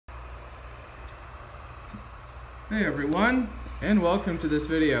Hey everyone, and welcome to this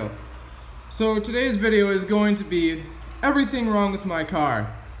video. So today's video is going to be everything wrong with my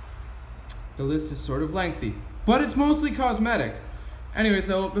car. The list is sort of lengthy, but it's mostly cosmetic. Anyways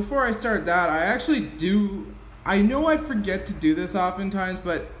though, before I start that, I know I forget to do this oftentimes,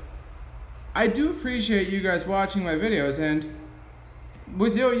 but I do appreciate you guys watching my videos, and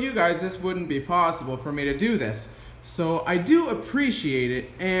without you guys this wouldn't be possible for me to do this. So I do appreciate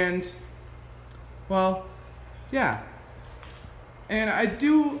it, and well, yeah. And I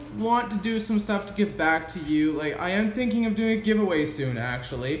do want to do some stuff to give back to you. Like, I am thinking of doing a giveaway soon,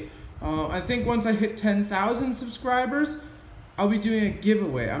 actually. I think once I hit 10,000 subscribers, I'll be doing a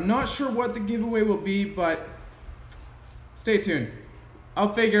giveaway. I'm not sure what the giveaway will be, but stay tuned.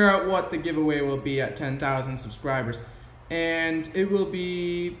 I'll figure out what the giveaway will be at 10,000 subscribers. And it will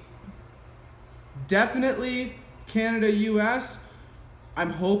be definitely Canada, US. I'm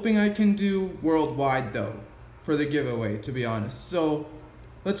hoping I can do worldwide though for the giveaway, to be honest. So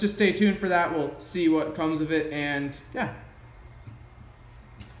let's just stay tuned for that. We'll see what comes of it, and yeah.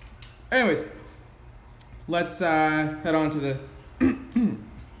 Anyways, let's head on to the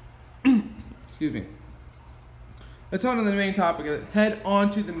excuse me. Let's head on to the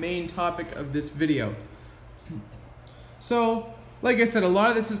main topic of this video. So, like I said, a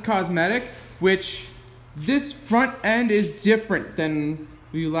lot of this is cosmetic, which this front end is different than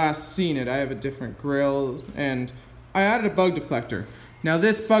you last seen it. I have a different grille, and I added a bug deflector. Now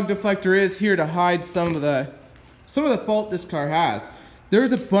this bug deflector is here to hide some of the fault this car has.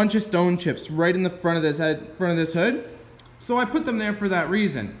 There's a bunch of stone chips right in the front of this hood, so I put them there for that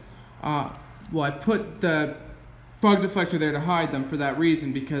reason. I put the bug deflector there to hide them for that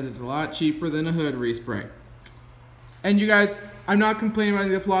reason, because it's a lot cheaper than a hood respray. And you guys, I'm not complaining about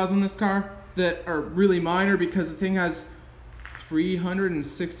any of the flaws on this car that are really minor, because the thing has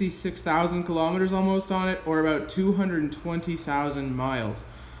 366,000 kilometers almost on it, or about 220,000 miles.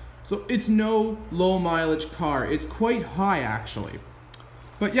 So it's no low mileage car. It's quite high actually.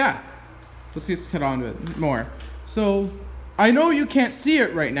 But yeah, let's just get on to it more. So I know you can't see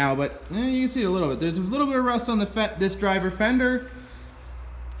it right now, but you can see it a little bit. There's a little bit of rust on this driver fender,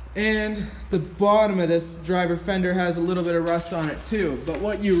 and the bottom of this driver fender has a little bit of rust on it too. But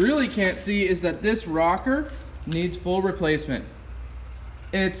what you really can't see is that this rocker needs full replacement.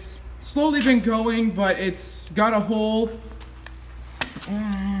 It's slowly been going, but it's got a hole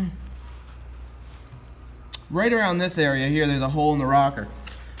right around this area here. There's a hole in the rocker.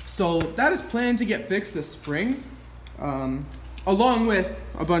 So that is planned to get fixed this spring, along with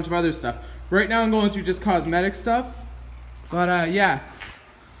a bunch of other stuff. Right now I'm going through just cosmetic stuff, but yeah.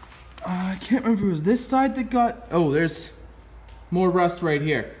 I can't remember if it was this side that got... Oh, there's more rust right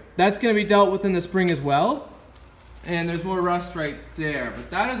here. That's going to be dealt with in the spring as well. And there's more rust right there.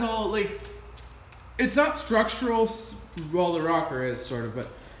 But that is all, like... It's not structural. Well, the rocker is, sort of. But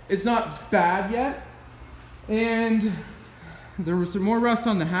it's not bad yet. And there was some more rust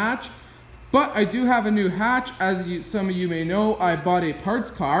on the hatch. But I do have a new hatch. As some of you may know, I bought a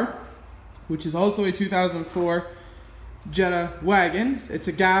parts car, which is also a 2004 Jetta wagon. It's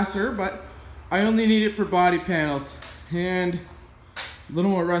a gasser, but I only need it for body panels, and a little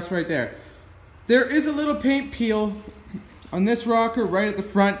more rust right there. There is a little paint peel on this rocker right at the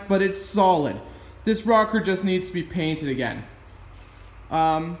front, but it's solid. This rocker just needs to be painted again.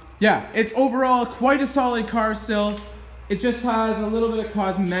 Yeah, it's overall quite a solid car still. It just has a little bit of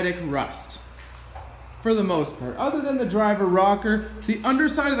cosmetic rust for the most part. Other than the driver rocker, the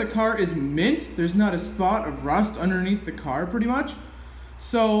underside of the car is mint. There's not a spot of rust underneath the car pretty much.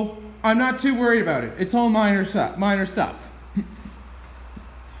 So I'm not too worried about it. It's all minor stuff.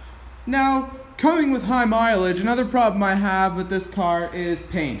 Now, coming with high mileage, another problem I have with this car is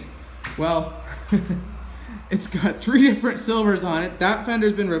paint. Well, it's got 3 different silvers on it. That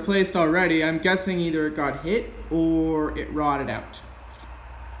fender's been replaced already. I'm guessing either it got hit or it rotted out.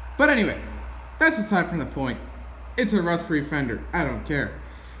 But anyway, that's aside from the point. It's a rust-free fender. I don't care.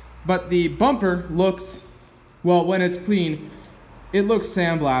 But the bumper looks, well, when it's clean, it looks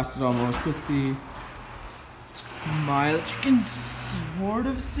sandblasted almost with the mileage. You can sort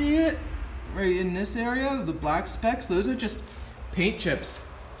of see it right in this area. The black specks, those are just paint chips.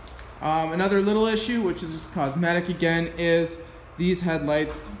 Another little issue, which is just cosmetic again, is these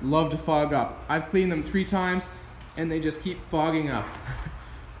headlights love to fog up. I've cleaned them 3 times and they just keep fogging up.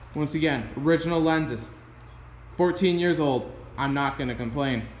 Once again, original lenses, 14 years old. I'm not gonna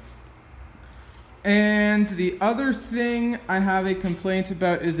complain. And the other thing I have a complaint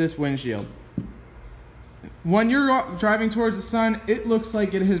about is this windshield. When you're driving towards the sun, it looks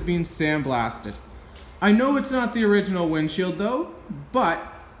like it has been sandblasted. I know it's not the original windshield though, but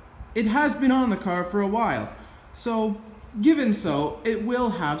it has been on the car for a while. So, given so, it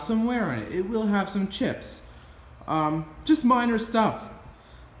will have some wear on it. It will have some chips. Just minor stuff.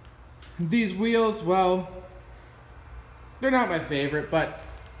 These wheels, well, they're not my favorite, but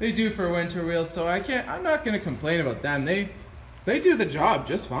they do for winter wheels, so I'm not gonna complain about them. They do the job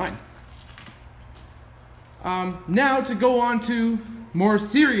just fine. Now to go on to more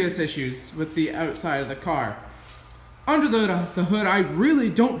serious issues with the outside of the car. Under the hood, I really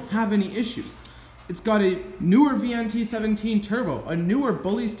don't have any issues. It's got a newer VNT17 turbo, a newer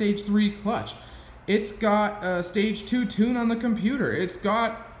Bully Stage 3 clutch. It's got a Stage 2 tune on the computer. It's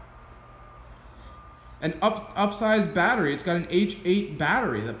got an upsized battery. It's got an H8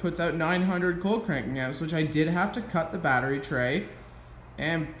 battery that puts out 900 cold cranking amps, which I did have to cut the battery tray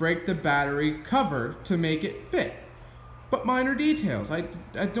and break the battery cover to make it fit. But minor details. I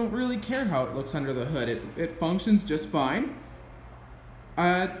don't really care how it looks under the hood. It functions just fine.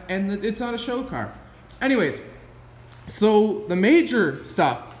 And it's not a show car. Anyways, so the major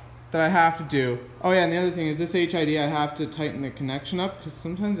stuff that I have to do. Oh yeah, and the other thing is this HID, I have to tighten the connection up because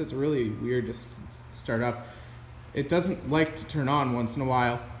sometimes it's really weird to start up. It doesn't like to turn on once in a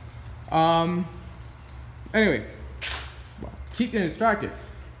while. Anyway, well, keep getting distracted.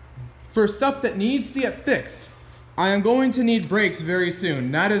 For stuff that needs to get fixed, I am going to need brakes very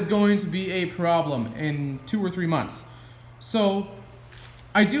soon. That is going to be a problem in 2 or 3 months. So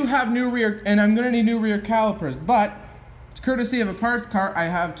I do have new rear, and I'm going to need new rear calipers, but courtesy of a parts car, I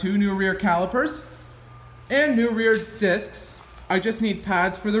have 2 new rear calipers and new rear discs. I just need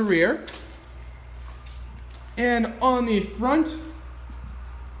pads for the rear. And on the front,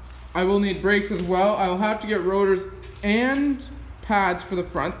 I will need brakes as well. I will have to get rotors and pads for the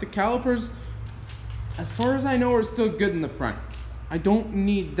front. The calipers, as far as I know, are still good in the front. I don't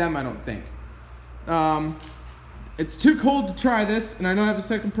need them, I don't think. It's too cold to try this, and I don't have a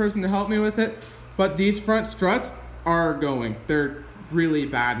second person to help me with it, but these front struts are going. They're really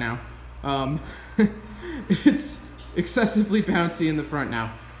bad now. It's excessively bouncy in the front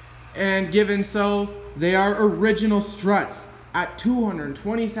now. And given so, they are original struts at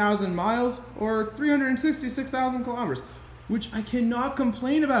 220,000 miles or 366,000 kilometers, which I cannot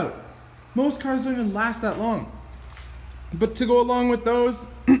complain about. Most cars don't even last that long. But to go along with those,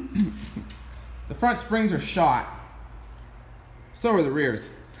 the front springs are shot. So are the rears.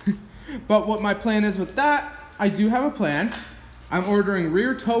 But what my plan is with that, I do have a plan. I'm ordering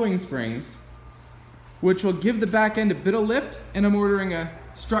rear towing springs, which will give the back end a bit of lift, and I'm ordering a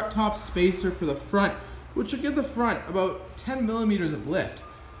strut top spacer for the front, which will give the front about 10 millimeters of lift,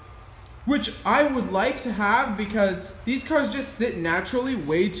 which I would like to have because these cars just sit naturally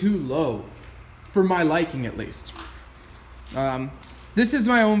way too low, for my liking at least. This is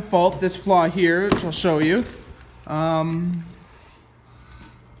my own fault, this flaw here, which I'll show you.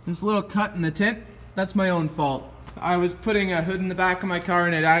 This little cut in the tint, that's my own fault. I was putting a hood in the back of my car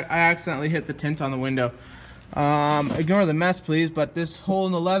and I accidentally hit the tint on the window. Ignore the mess please, but this hole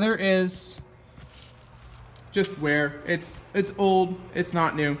in the leather is just wear. It's old, it's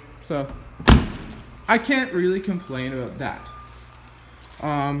not new, so I can't really complain about that.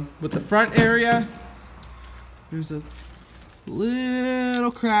 With the front area, there's a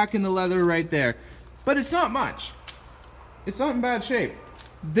little crack in the leather right there, but it's not much. It's not in bad shape.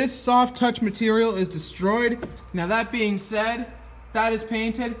 This soft touch material is destroyed. Now that being said, that is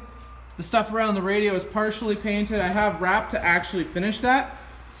painted. The stuff around the radio is partially painted. I have wrap to actually finish that.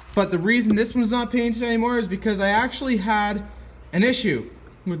 But the reason this one's not painted anymore is because I actually had an issue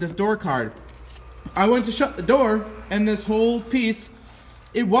with this door card. I went to shut the door and this whole piece,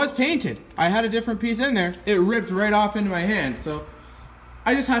 it was painted. I had a different piece in there. It ripped right off into my hand. So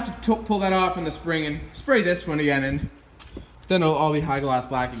I just have to pull that off in the spring and spray this one again, and then it'll all be high gloss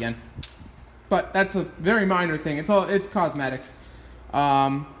black again. But that's a very minor thing. It's cosmetic.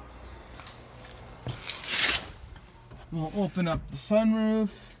 We'll open up the sunroof.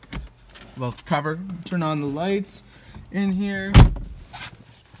 Well, cover, turn on the lights in here,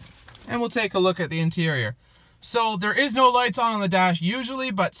 and we'll take a look at the interior. So there is no lights on the dash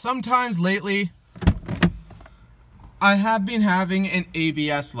usually, but sometimes lately I have been having an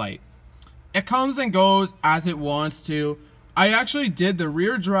ABS light. It comes and goes as it wants to. I actually did the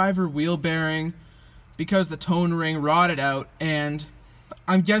rear driver wheel bearing because the tone ring rotted out, and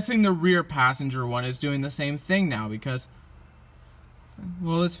I'm guessing the rear passenger one is doing the same thing now because,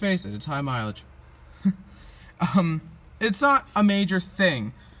 well, let's face it, it's high mileage. It's not a major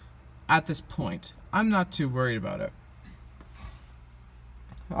thing at this point. I'm not too worried about it.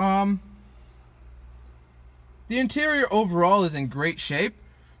 The interior overall is in great shape,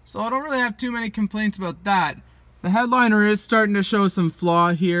 so I don't really have too many complaints about that. The headliner is starting to show some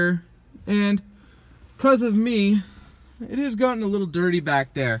flaw here, and because of me, it has gotten a little dirty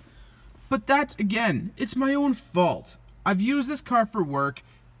back there. But that's, again, it's my own fault. I've used this car for work,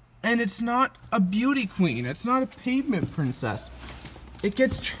 and it's not a beauty queen. It's not a pavement princess. It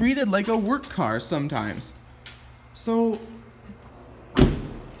gets treated like a work car sometimes. So,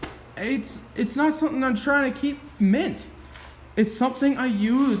 it's not something I'm trying to keep mint. It's something I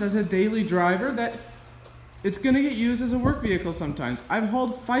use as a daily driver that it's gonna get used as a work vehicle sometimes. I've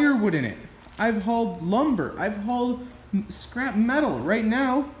hauled firewood in it. I've hauled lumber. I've hauled scrap metal. Right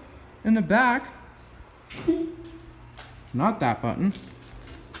now, in the back, not that button.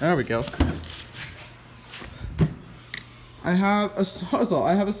 There we go. I have a sawzall.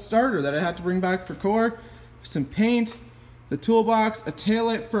 I have a starter that I had to bring back for core, some paint, the toolbox, a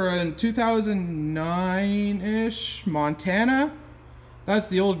taillight for a 2009-ish Montana. That's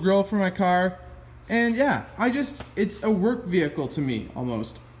the old grill for my car. And yeah, it's a work vehicle to me,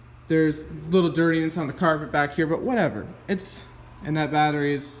 almost. There's little dirtiness on the carpet back here, but whatever. And that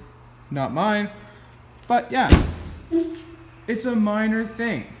battery is not mine. But yeah, it's a minor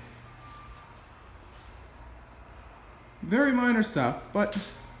thing. Very minor stuff, but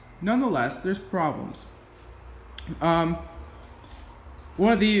nonetheless, there's problems. One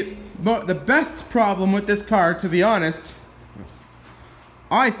of the best problem with this car, to be honest,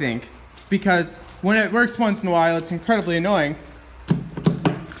 I think, because when it works once in a while, it's incredibly annoying.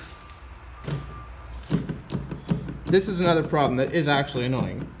 This is another problem that is actually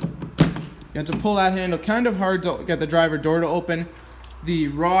annoying. You have to pull that handle, kind of hard to get the driver door to open. The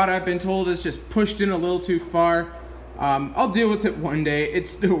rod, I've been told, is just pushed in a little too far. I'll deal with it one day. It's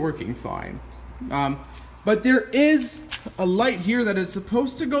still working fine. But there is a light here that is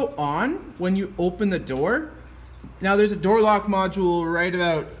supposed to go on when you open the door. Now there's a door lock module right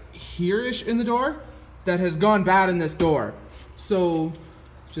about here-ish in the door that has gone bad in this door. So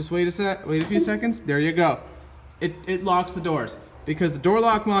just wait a few seconds. There you go. It locks the doors because the door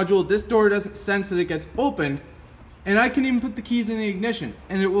lock module, this door doesn't sense that it gets opened, and I can even put the keys in the ignition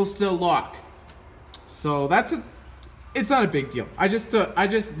and it will still lock. So it's not a big deal. I just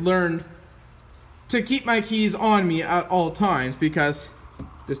learned to keep my keys on me at all times because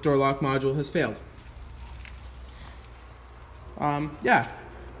this door lock module has failed. Yeah.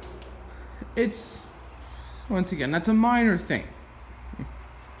 Once again, that's a minor thing.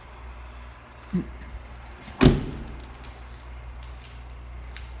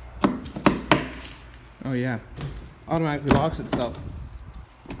 Oh yeah, automatically locks itself.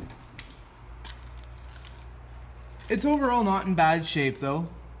 It's overall not in bad shape though.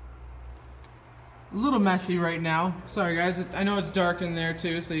 A little messy right now. Sorry guys, I know it's dark in there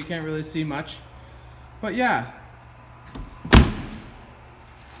too, so you can't really see much. But yeah.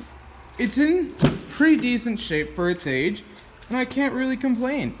 It's in pretty decent shape for its age, and I can't really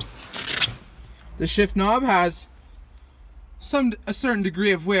complain. The shift knob has a certain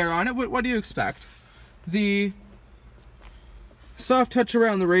degree of wear on it. What do you expect? The soft touch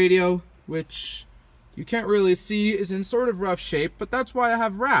around the radio, which you can't really see, is in sort of rough shape, but that's why I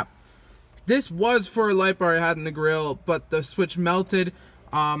have wrap. This was for a light bar I had in the grill, but the switch melted.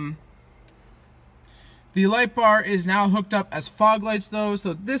 The light bar is now hooked up as fog lights though,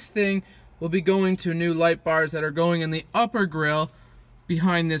 so this thing will be going to new light bars that are going in the upper grill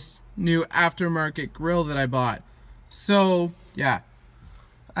behind this new aftermarket grill that I bought. So, yeah.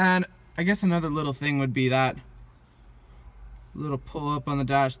 And I guess another little thing would be that little pull up on the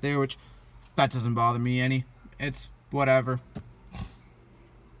dash there, which that doesn't bother me any. It's whatever.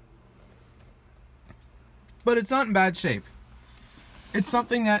 But it's not in bad shape. It's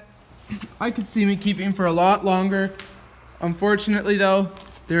something that I could see me keeping for a lot longer. Unfortunately though,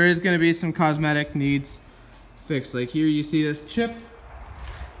 there is going to be some cosmetic needs fixed. Like here you see this chip,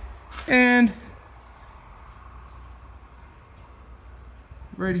 and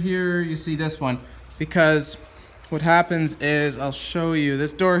right here you see this one, because what happens is, I'll show you,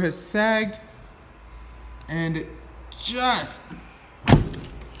 this door has sagged and it just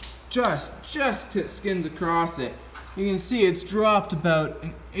skins across it. You can see it's dropped about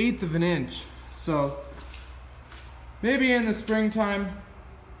 1/8 of an inch. So maybe in the springtime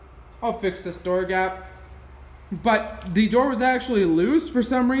I'll fix this door gap. But the door was actually loose for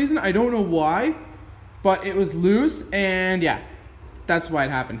some reason. I don't know why, but it was loose, and yeah, that's why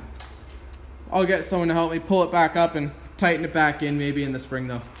it happened. I'll get someone to help me pull it back up and tighten it back in maybe in the spring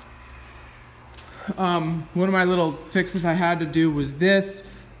though. One of my little fixes I had to do was this.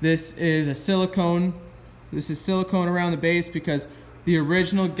 This is a silicone. This is silicone around the base because the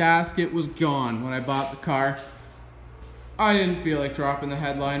original gasket was gone when I bought the car. I didn't feel like dropping the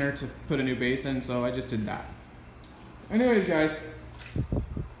headliner to put a new base in, so I just did that. Anyways guys,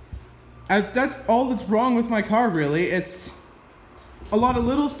 As that's all that's wrong with my car, really. It's a lot of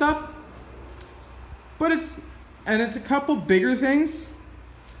little stuff, but it's a couple bigger things,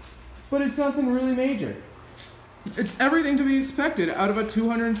 but it's nothing really major. It's everything to be expected out of a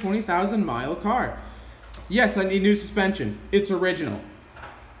 220,000 mile car. Yes, I need new suspension. It's original,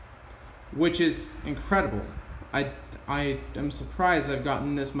 which is incredible. I am surprised I've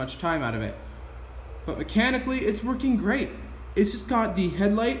gotten this much time out of it. But mechanically, it's working great. It's just got the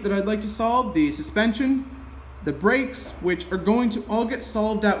headlight that I'd like to solve, the suspension, the brakes, which are going to all get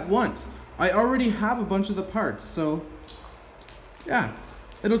solved at once. I already have a bunch of the parts, so yeah.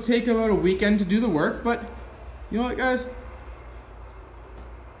 It'll take about a weekend to do the work, but you know what, guys?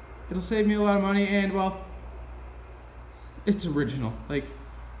 It'll save me a lot of money, and well, it's original. Like,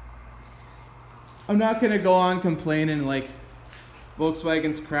 I'm not gonna go on complaining like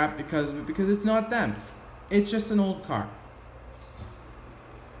Volkswagen's crap because of it, because it's not them. It's just an old car.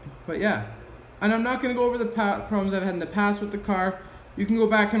 But yeah, and I'm not gonna go over the problems I've had in the past with the car. You can go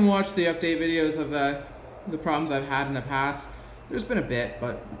back and watch the update videos of the problems I've had in the past. There's been a bit,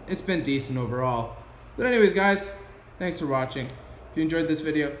 but it's been decent overall. But anyways, guys, thanks for watching. If you enjoyed this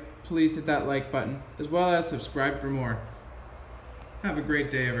video, please hit that like button, as well as subscribe for more. Have a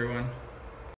great day, everyone.